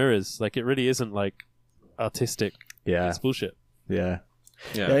smoke and mirrors. Like it really isn't like artistic. Yeah. It's bullshit. Yeah.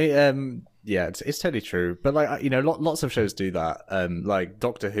 yeah. Yeah, it's totally true. But like, you know, lots of shows do that. Like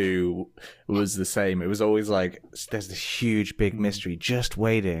Doctor Who was the same. It was always like there's this huge big mystery just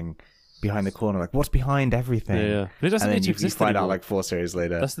waiting behind the corner. Like, what's behind everything? Yeah. But it doesn't And need then to you exist find out anymore. like 4 series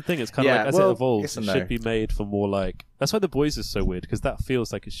later. That's the thing. It's kind of Yeah, like as well, it evolves, yes it and should no. be made for more like. That's why The Boys is so weird because that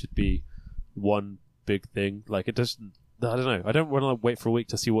feels like it should be one big thing. Like it doesn't. I don't know. I don't want to wait for a week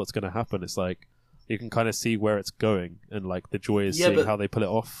to see what's going to happen. It's like you can kind of see where it's going, and like the joy is Yeah, seeing but- how they pull it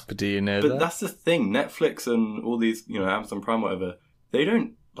off. But do you know But that? that's the thing. Netflix and all these, you know, Amazon Prime, whatever, they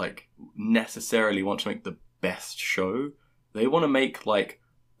don't like necessarily want to make the best show. They want to make like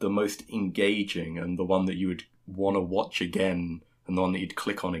the most engaging and the one that you would want to watch again and the one that you'd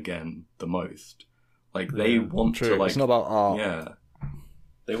click on again the most. Like they want True. to like It's not about art. yeah.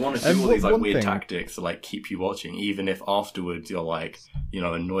 They want to And do all these like one weird thing- tactics to like keep you watching, even if afterwards you're like, you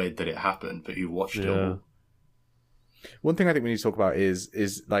know, annoyed that it happened, but you watched it Yeah. all. One thing I think we need to talk about is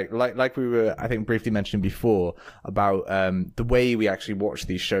like we were I think briefly mentioning before about the way we actually watch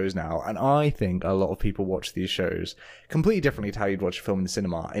these shows now, and I think a lot of people watch these shows completely differently to how you'd watch a film in the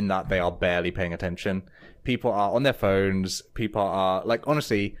cinema, in that they are barely paying attention. People are on their phones. People are like,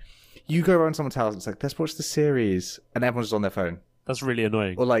 honestly, you go around someone's house and it's like, let's watch the series, and everyone's just on their phone, That's really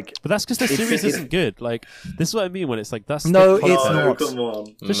annoying. or like, But that's because the It's- series it's- isn't good. Like this is what I mean when it's like that's No, the it's content. not. Come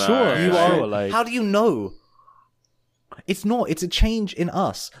on. For sure, you for are. sure, like How do you know? It's not. It's a change in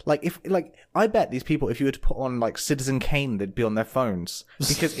us. Like I bet these people, if you were to put on like Citizen Kane, they'd be on their phones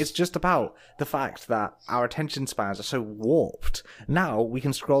because it's just about the fact that our attention spans are so warped. Now we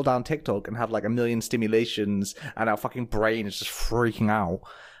can scroll down TikTok and have like a million stimulations, and our fucking brain is just freaking out.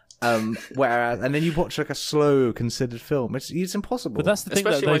 Whereas, and then you watch like a slow, considered film. It's impossible. But that's the thing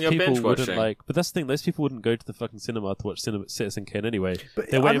Especially that when those you're people binge wouldn't watching. like. But that's the thing; those people wouldn't go to the fucking cinema to watch Citizen Kane anyway. But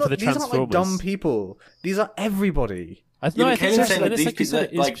They're I'm waiting not- for the these aren't like Transformers. dumb people. These are everybody. I, Yeah, no, I but think Kane's that's saying and that it's these like you people,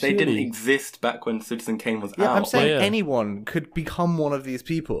 said, like it's they didn't purely- exist back when Citizen Kane was Yeah, out. I'm saying yeah. anyone could become one of these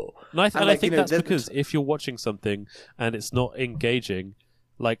people. And I And, think like, you know, that's there's- because if you're watching something and it's not engaging,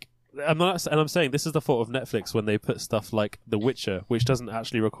 like I'm saying this is the fault of Netflix when they put stuff like The Witcher, which doesn't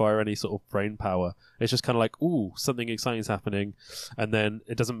actually require any sort of brain power. It's just kind of like, ooh, something exciting is happening, and then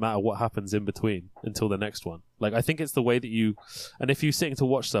it doesn't matter what happens in between until the next one. Like, I think it's the way that and if you're sitting to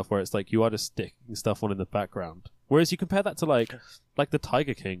watch stuff where it's like you are just sticking stuff on in the background. Whereas you compare that to like the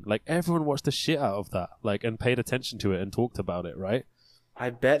Tiger King, like everyone watched the shit out of that, like, and paid attention to it and talked about it, right? I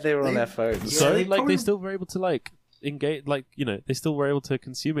bet they were on their phones. So they like probably- they still were able to like engage, like, you know, they still were able to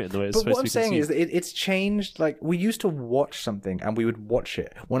consume it in the way it's But supposed what I'm to be saying consumed. is that it's changed. Like, we used to watch something and we would watch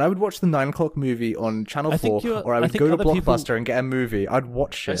it. When I would watch the 9 o'clock movie on Channel I 4, think or I I would think go to other people- Blockbuster and get a movie, I'd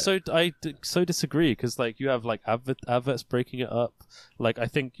watch it. I so disagree, because like you have like adverts breaking it up. Like, I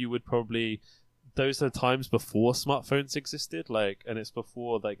think you would probably, those are times before smartphones existed, like, and it's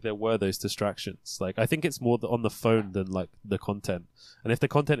before like there were those distractions. Like, I think it's more on the phone than like the content. And if the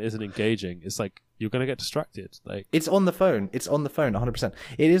content isn't engaging, it's like you're gonna get distracted. Like, It's on the phone. It's on the phone, 100%.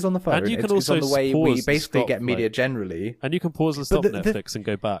 It is on the phone. And you can it's also on the way we pause, basically stop, get media like- generally. and you can pause and stop the- Netflix and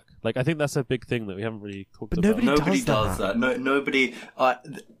go back. Like, I think that's a big thing that we haven't really talked But about. nobody Nobody does does that. No, nobody.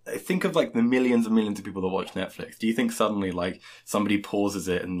 Think of like the millions and millions of people that watch Netflix. Do you think suddenly like somebody pauses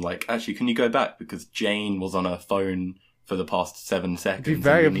it and like, actually, can you go back because Jane was on her phone for the past 7 seconds? It'd be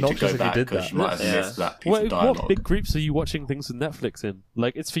very and you need to obnoxious go if you back did because that. you might have Yeah. missed that piece of dialogue. What big groups are you watching things with Netflix in?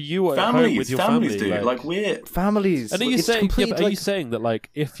 Like, it's for you at home Families, with your families, family. dude. Like we're Families. And are you it's saying? complete, Yeah, but are like, you saying that like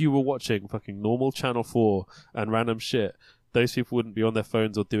if you were watching fucking normal Channel 4 and random shit, those people wouldn't be on their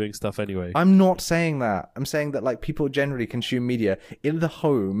phones or doing stuff anyway? I'm not saying that. I'm saying that like people generally consume media in the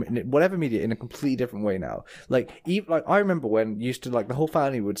home, in whatever media, in a completely different way now. Like, even like I remember when used to like the whole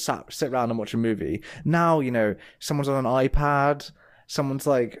family would sit around and watch a movie. Now, you know, someone's on an iPad. Someone's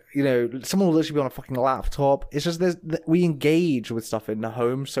like, you know, someone will literally be on a fucking laptop. It's just we engage with stuff in the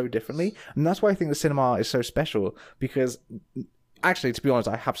home so differently, and that's why I think the cinema is so special. Because actually, to be honest,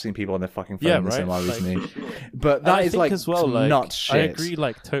 I have seen people on their fucking phone Yeah, in the right? cinema Like- recently. But And I that is think like as well, some like, nuts shit. I agree,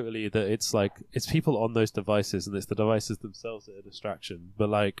 like, totally that it's like it's people on those devices and it's the devices themselves that are a distraction. But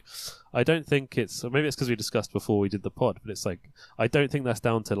like, I don't think it's, or maybe it's because we discussed before we did the pod, but it's like I don't think that's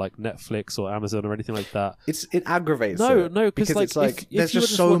down to like Netflix or Amazon or anything like that. It aggravates No, it, no, because like, it's like if there's you were just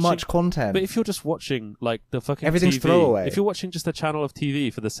just so watching- much content. But if you're just watching like the fucking Everything's TV, throwaway. if you're watching just a channel of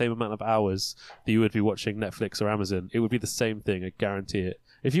TV for the same amount of hours that you would be watching Netflix or Amazon, it would be the same thing. I guarantee it.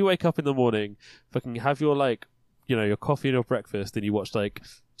 If you wake up in the morning, fucking have your like, you know, your coffee and your breakfast, and you watch like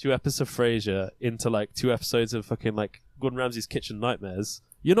 2 episodes of Frasier into like 2 episodes of fucking like Gordon Ramsay's Kitchen Nightmares,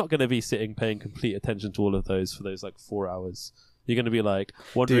 you're not going to be sitting paying complete attention to all of those for those like 4 hours. You're going to be like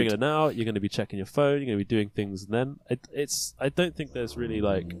wandering in and out. You're going to be checking your phone. You're going to be doing things. And then it's. I don't think there's really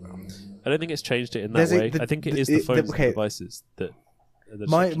like. I don't think it's changed it in that way. I think it is the phones and devices that. are the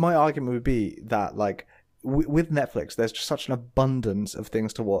my distraction. my argument would be that like with Netflix, there's just such an abundance of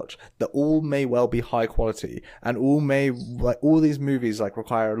things to watch that all may well be high quality, and all these movies like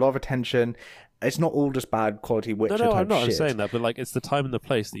require a lot of attention. It's not all just bad quality Witcher No, type I'm not shit. saying that, but like it's the time and the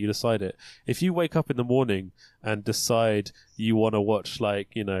place that you decide it. If you wake up in the morning and decide you want to watch like,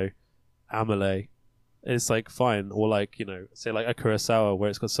 you know, Amelie, it's like fine, or like, you know, say like a Kurosawa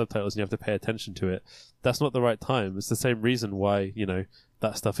where it's got subtitles and you have to pay attention to it. That's not the right time. It's the same reason why, you know,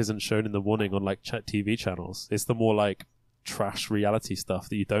 that stuff isn't shown in the morning on like TV channels. It's the more like trash reality stuff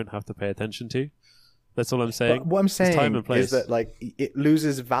that you don't have to pay attention to. That's all I'm saying. But what I'm It's time saying and place. is that like it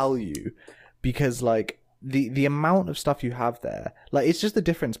loses value because like the amount of stuff you have there, like it's just the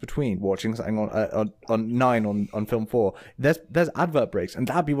difference between watching something on 9 on Film 4. There's advert breaks, and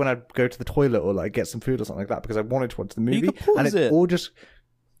that'd be when I'd go to the toilet or like get some food or something like that because I wanted to watch the movie. can pause and it's it. all just.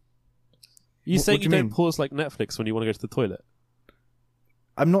 You what saying do you you don't mean? pause like Netflix when you want to go to the toilet?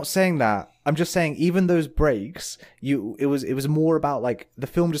 I'm not saying that. I'm just saying even those breaks, it was more about like the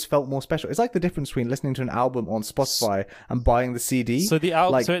film just felt more special. It's like the difference between listening to an album on Spotify and buying the CD. So the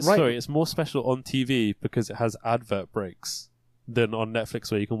album, Like, so it's right- sorry, it's more special on TV because it has advert breaks than on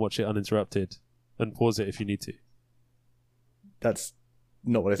Netflix where you can watch it uninterrupted and pause it if you need to. That's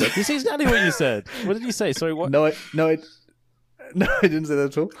not what I said. You see exactly what you said. What did you say? Sorry, what? No, I didn't say that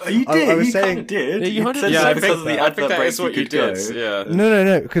at all. You did. I was you saying kind of did. Yeah, you 100% said Yeah, that I because think, of the I think advert that breaks is what you could go. did. Yeah.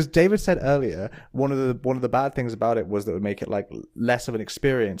 No, because David said earlier one of the bad things about it was that it would make it like less of an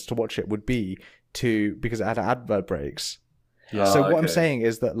experience to watch it would be because it had advert breaks. Yeah. So what I'm okay. saying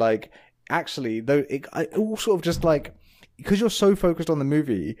is that like actually though it all sort of just like because you're so focused on the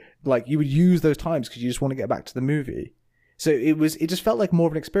movie, like you would use those times because you just want to get back to the movie. So it just felt like more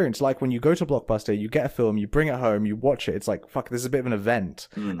of an experience. Like when you go to Blockbuster, you get a film, you bring it home, you watch it. It's like, fuck, this is a bit of an event.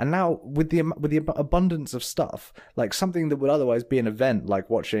 And now with the abundance of stuff, like something that would otherwise be an event, like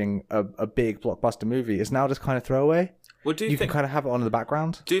watching a big blockbuster movie, is now just kind of throwaway. Well, do you you think can kind of have it on in the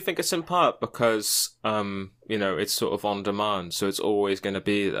background. Do you think it's in part because, it's sort of on demand, so it's always going to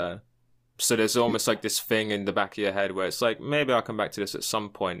be there? So there's almost like this thing in the back of your head where it's like, maybe I'll come back to this at some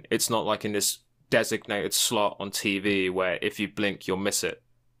point. It's not like in this designated slot on TV where if you blink, you'll miss it.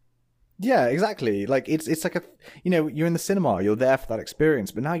 Yeah, exactly. Like it's like you're in the cinema, you're there for that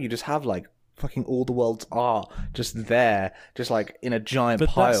experience, but now you just have like fucking all the world's art just there, just like in a giant But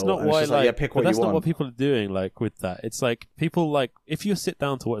pile. that's not and it's why, just like, yeah, pick what but that's you not want. what people are doing. Like with that, it's like people like if you sit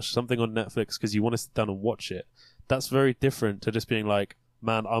down to watch something on Netflix because you want to sit down and watch it, that's very different to just being like,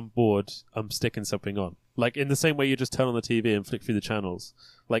 man, I'm bored, I'm sticking something on. Like in the same way you just turn on the TV and flick through the channels.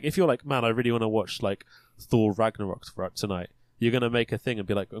 Like if you're like, man, I really want to watch like Thor Ragnarok tonight, you're gonna make a thing and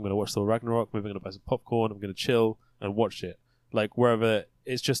be like, I'm gonna watch Thor Ragnarok, maybe I'm gonna buy some popcorn, I'm gonna chill and watch it. Like wherever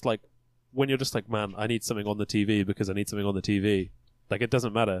it's just like when you're just like, man, I need something on the TV because I need something on the TV. Like it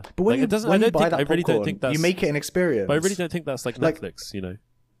doesn't matter. But when like, you, it doesn't. when I you don't buy think. that I really popcorn, don't think that's. you make it an experience. But I really don't think that's like Netflix. You know,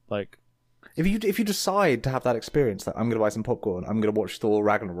 like if you decide to have that experience, that I'm gonna buy some popcorn, I'm gonna watch Thor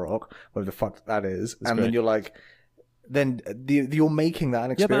Ragnarok, whatever the fuck that is, and great. then you're like, then you're making that an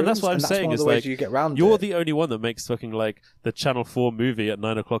yeah, experience. man. That's what I'm and saying. One of Is the ways like you get around you're it. the only one that makes fucking like the Channel 4 movie at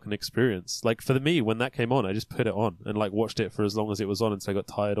 9:00 an experience. Like for me, when that came on, I just put it on and like watched it for as long as it was on until I got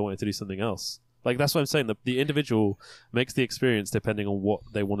tired or wanted to do something else. Like that's what I'm saying. The individual makes the experience depending on what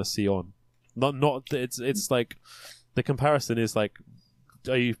they want to see on. Not it's like the comparison is like,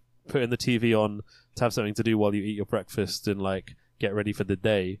 are you putting the TV on to have something to do while you eat your breakfast and like get ready for the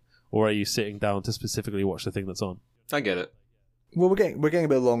day, or are you sitting down to specifically watch the thing that's on? I get it. Well, we're getting a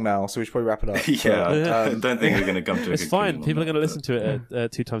bit long now, so we should probably wrap it up. Yeah, But, I don't think we're going to come to a It's fine. conclusion People are on going to that, listen to it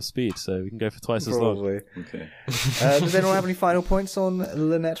at 2 times speed, so we can go for twice as long. probably. but- Okay. Does anyone have any final points on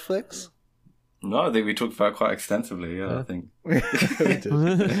the Netflix? No, I think we talked about it quite extensively. Yeah, I think. We did.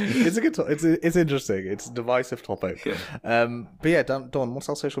 It's a good. It's interesting. It's a divisive topic. Yeah. But yeah, Don, what's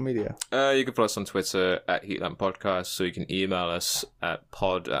our social media? You can follow us on Twitter at Heatlamp Podcast, so you can email us at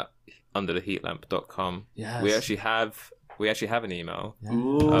pod@undertheheatlamp.com. Yes. We actually have an email.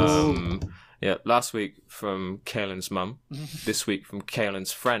 Ooh. Last week from Kaylin's mum, this week from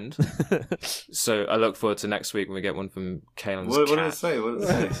Kaylin's friend. So I look forward to next week when we get one from Kaylin's What did cat. it say? What did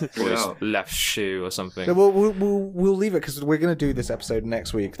it say? Or Read it his out. left shoe or something. So we'll leave it because we're going to do this episode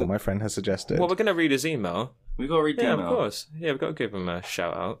next week that my friend has suggested. Well, we're going to read his email. We got to read the Yeah, email. of course. Yeah, we've got to give him a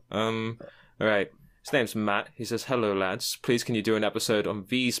shout out. All right. His name's Matt. He says, "Hello, lads. Please, can you do an episode on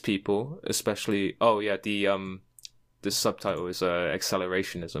these people, especially?" Oh, yeah. The subtitle is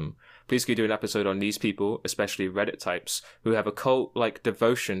accelerationism. Please, can you do an episode on these people, especially Reddit types, who have a cult-like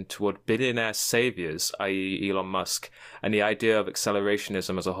devotion toward billionaire saviors, i.e., Elon Musk, and the idea of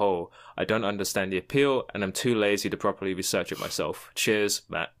accelerationism as a whole? I don't understand the appeal, and I'm too lazy to properly research it myself. Cheers,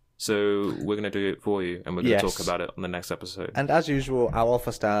 Matt. So we're going to do it for you, and we're going to Yes. talk about it on the next episode. And as usual, our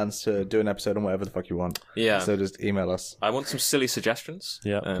offer stands to do an episode on whatever the fuck you want. Yeah. So just email us. I want some silly suggestions.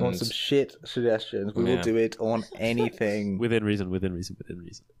 Yeah. If you And want some shit suggestions? We will Yeah. do it on anything. Within reason.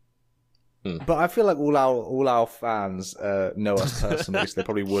 But I feel like all our fans know us personally, so they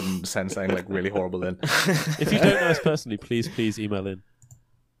probably wouldn't send something like really horrible in. If you don't know us personally, please email in.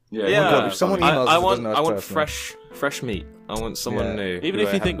 Yeah. yeah, God, if someone emails us I that want doesn't know us I want personally. fresh meat. I want someone Yeah. new. Even who if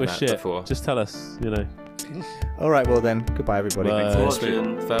I you think haven't we're met shit, before. just tell us. You know. All right, well then, goodbye everybody. Bye. Thanks for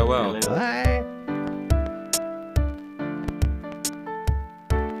watching. Farewell. See you later. Bye.